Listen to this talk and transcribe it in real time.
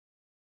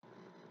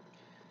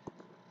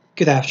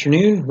Good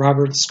afternoon,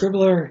 Robert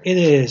Scribbler. It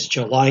is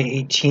July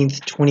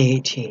 18th,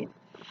 2018.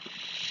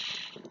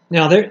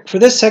 Now, for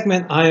this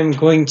segment, I'm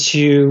going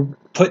to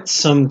put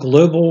some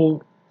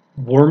global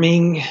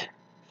warming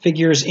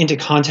figures into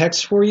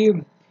context for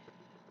you.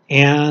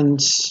 And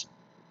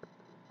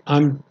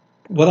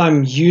what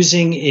I'm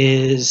using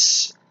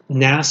is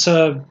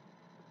NASA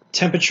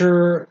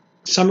temperature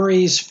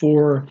summaries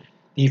for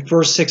the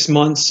first 6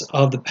 months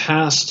of the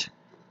past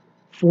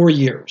 4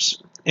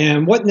 years.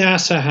 And what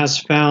NASA has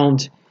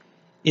found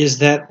is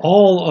that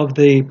all of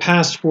the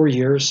past 4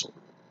 years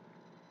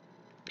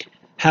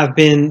have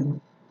been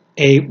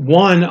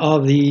one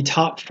of the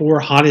top 4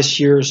 hottest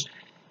years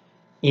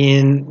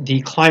in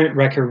the climate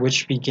record,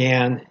 which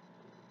began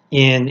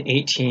in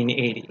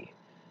 1880.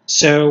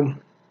 So,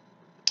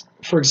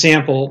 for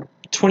example,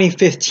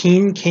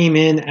 2015 came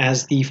in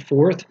as the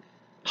 4th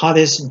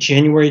hottest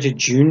January to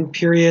June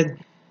period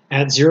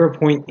at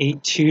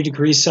 0.82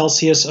 degrees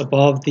Celsius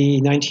above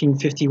the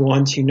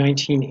 1951 to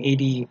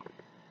 1980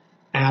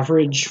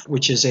 average,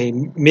 which is a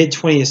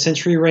mid-20th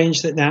century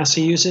range that NASA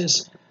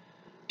uses.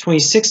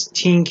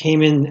 2016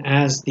 came in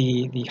as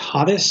the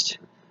hottest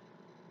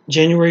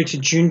January to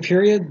June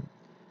period.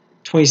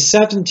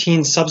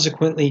 2017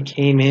 subsequently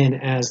came in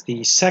as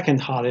the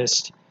second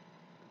hottest,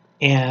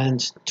 and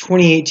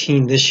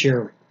 2018 this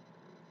year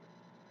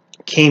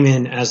came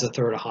in as the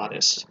third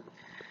hottest.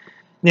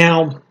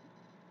 Now,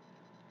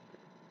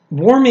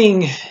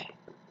 warming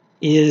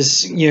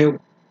is,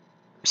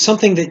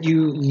 something that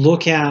you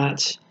look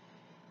at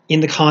in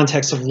the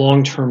context of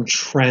long-term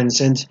trends,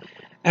 and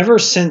ever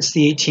since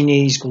the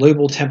 1880s,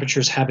 global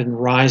temperatures have been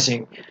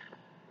rising,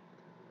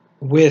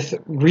 with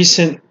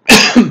recent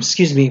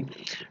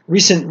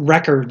recent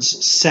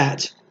records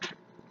set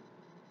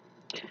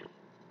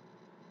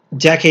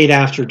decade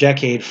after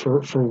decade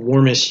for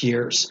warmest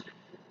years.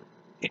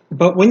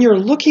 But when you're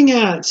looking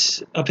at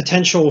a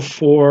potential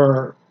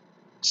for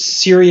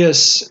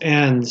serious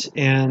and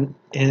a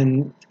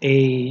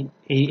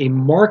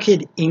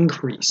marked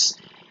increase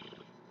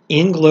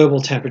in global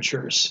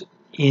temperatures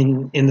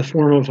in the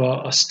form of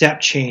a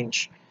step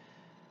change,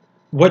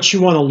 what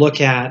you want to look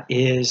at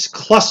is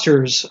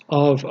clusters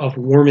of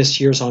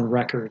warmest years on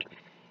record.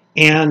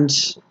 And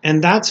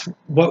that's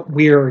what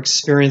we're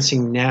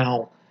experiencing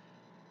now,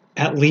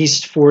 at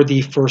least for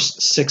the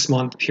first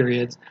 6-month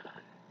period.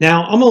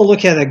 Now, I'm going to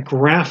look at a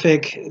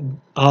graphic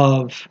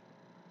of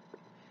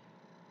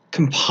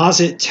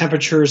composite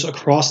temperatures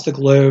across the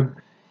globe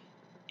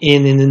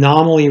in an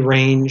anomaly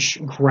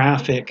range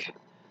graphic.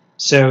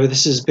 So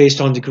this is based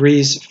on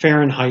degrees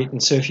Fahrenheit.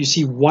 And so if you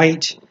see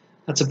white,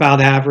 that's about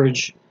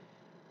average.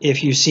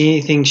 If you see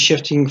anything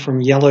shifting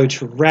from yellow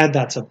to red,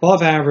 that's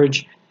above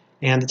average.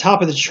 And the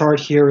top of the chart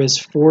here is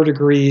 4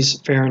 degrees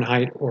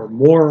Fahrenheit or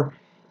more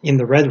in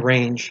the red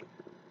range,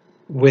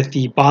 with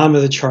the bottom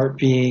of the chart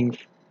being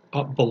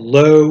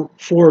below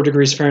 4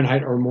 degrees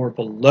Fahrenheit or more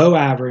below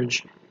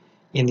average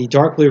in the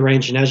dark blue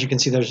range. And as you can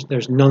see,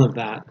 there's none of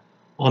that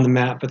on the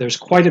map, but there's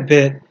quite a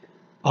bit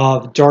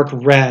of dark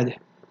red,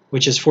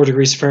 which is 4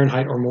 degrees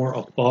Fahrenheit or more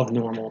above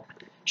normal,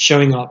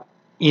 showing up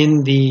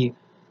in the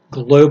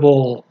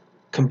global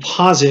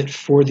composite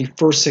for the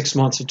first 6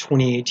 months of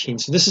 2018.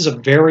 So this is a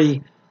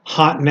very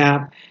hot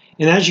map.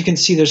 And as you can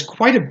see, there's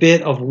quite a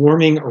bit of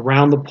warming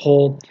around the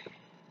pole.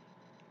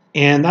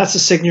 And that's a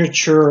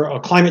signature, a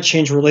climate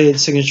change related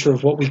signature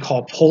of what we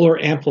call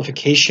polar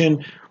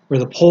amplification, where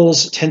the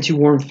poles tend to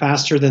warm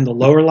faster than the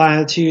lower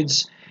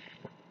latitudes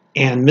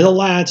and middle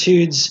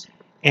latitudes.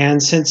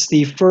 And since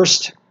the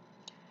first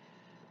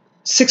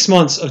 6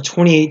 months of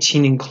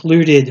 2018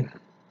 included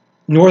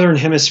Northern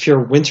Hemisphere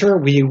winter,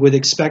 we would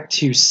expect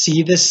to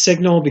see this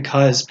signal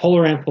because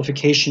polar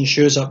amplification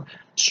shows up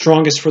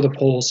strongest for the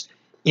poles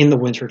in the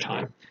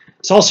wintertime.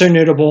 It's also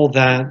notable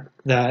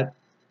that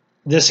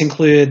this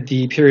included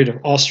the period of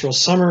austral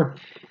summer,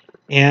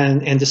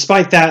 and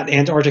despite that,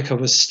 Antarctica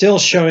was still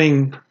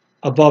showing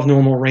above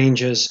normal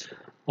ranges,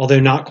 although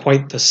not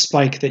quite the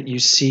spike that you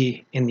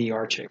see in the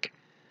Arctic.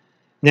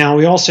 Now,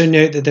 we also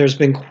note that there's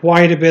been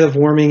quite a bit of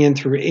warming in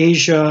through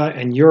Asia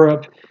and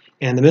Europe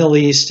and the Middle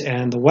East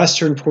and the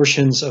western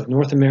portions of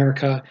North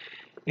America,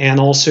 and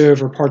also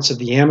over parts of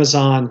the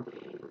Amazon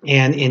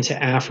and into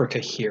Africa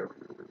here.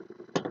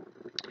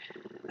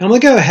 I'm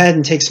going to go ahead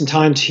and take some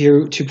time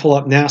to pull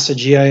up NASA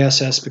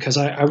GISS because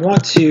I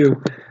want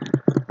to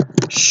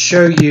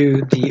show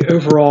you the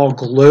overall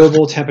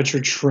global temperature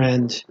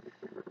trend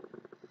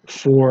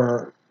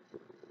for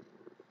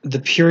the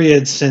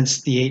period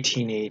since the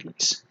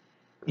 1880s.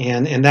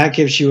 And that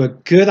gives you a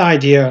good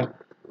idea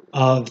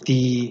of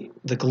the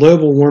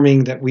global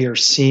warming that we are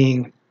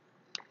seeing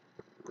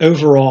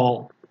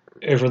overall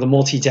over the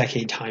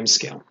multi-decade time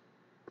scale.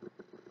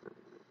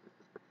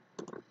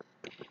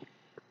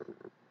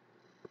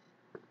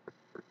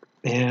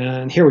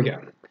 And here we go.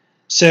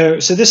 So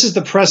this is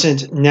the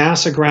present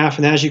NASA graph,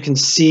 and as you can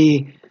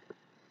see,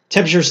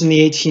 temperatures in the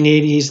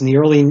 1880s and the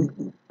early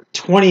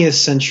 20th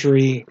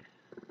century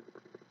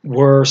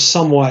were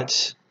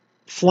somewhat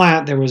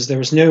flat. There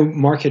was no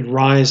marked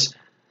rise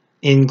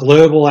in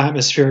global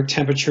atmospheric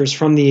temperatures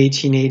from the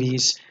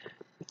 1880s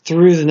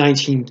through the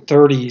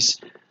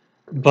 1930s,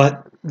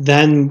 but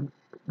then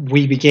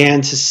we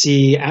began to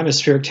see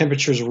atmospheric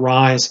temperatures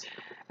rise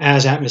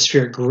as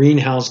atmospheric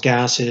greenhouse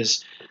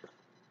gases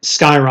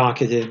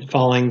skyrocketed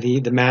following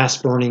the mass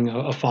burning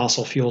of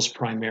fossil fuels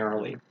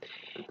primarily.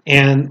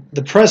 And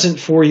the present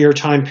 4-year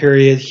time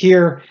period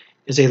here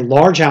is a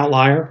large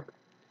outlier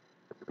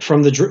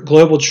from the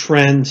global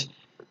trend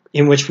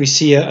in which we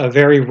see a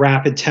very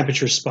rapid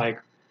temperature spike,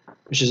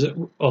 which is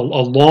a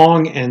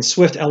long and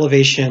swift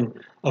elevation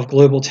of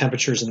global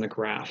temperatures in the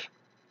graph.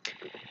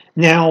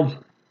 Now,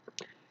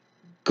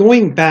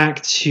 going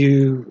back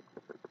to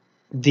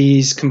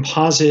these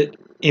composite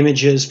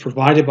images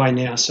provided by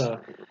NASA,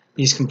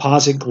 these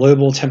composite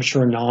global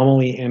temperature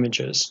anomaly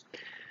images,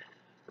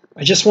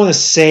 I just want to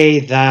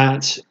say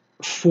that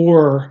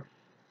for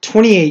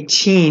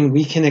 2018,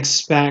 we can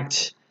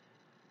expect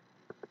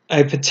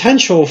a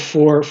potential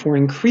for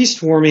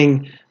increased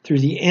warming through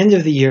the end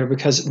of the year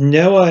because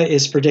NOAA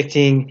is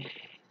predicting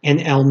an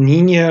El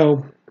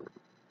Nino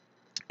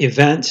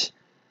event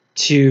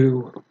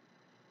to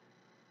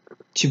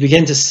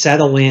begin to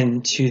settle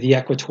into the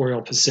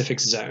equatorial Pacific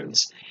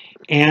zones.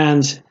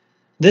 And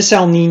this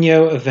El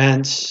Nino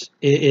event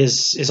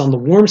is on the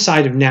warm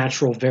side of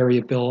natural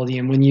variability.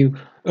 And when you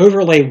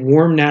overlay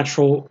warm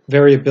natural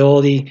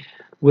variability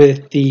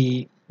with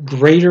the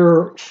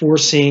greater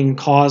forcing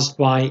caused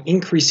by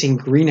increasing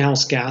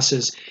greenhouse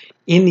gases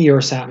in the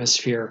Earth's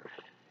atmosphere,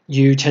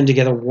 you tend to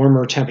get a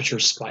warmer temperature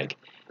spike.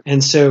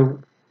 And so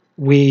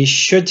we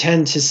should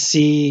tend to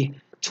see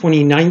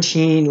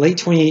late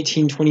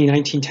 2018,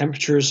 2019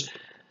 temperatures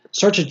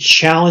start to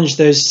challenge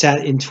those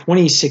set in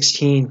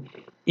 2016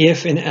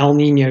 if an El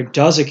Nino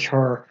does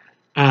occur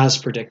as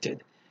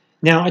predicted.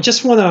 Now, I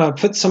just want to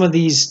put some of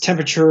these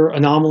temperature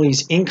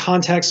anomalies in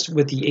context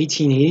with the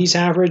 1880s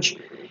average.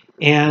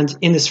 And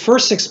in this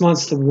first 6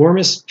 months, the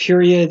warmest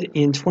period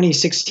in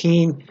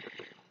 2016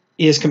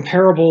 is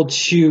comparable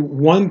to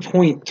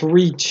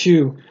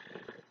 1.32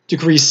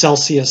 degrees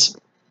Celsius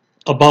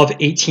above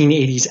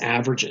 1880s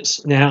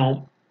averages.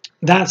 Now,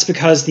 that's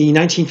because the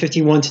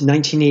 1951 to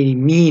 1980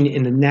 mean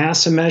in the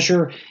NASA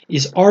measure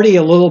is already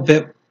a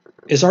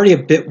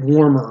bit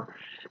warmer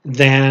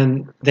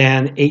than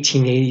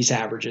 1880s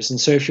averages. And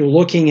so if you're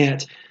looking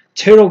at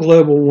total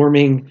global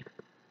warming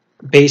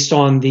based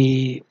on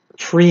the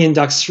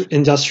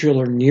pre-industrial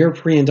or near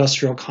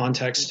pre-industrial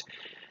context,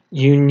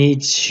 you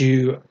need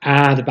to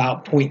add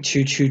about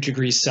 0.22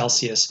 degrees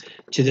Celsius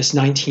to this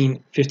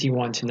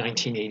 1951 to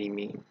 1980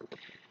 mean.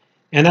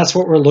 And that's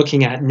what we're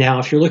looking at now.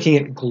 If you're looking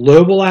at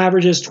global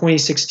averages,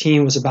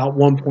 2016 was about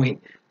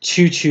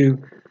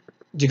 1.22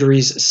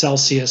 degrees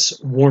Celsius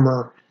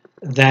warmer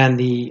than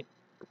the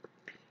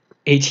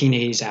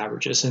 1880s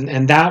averages.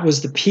 And that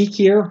was the peak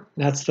year.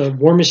 That's the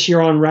warmest year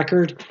on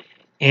record.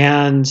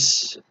 And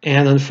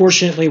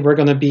unfortunately, we're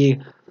going to be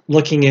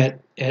looking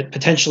at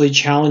potentially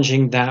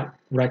challenging that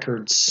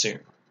record soon.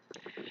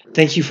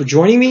 Thank you for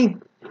joining me,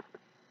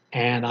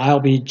 and I'll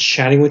be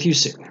chatting with you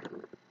soon.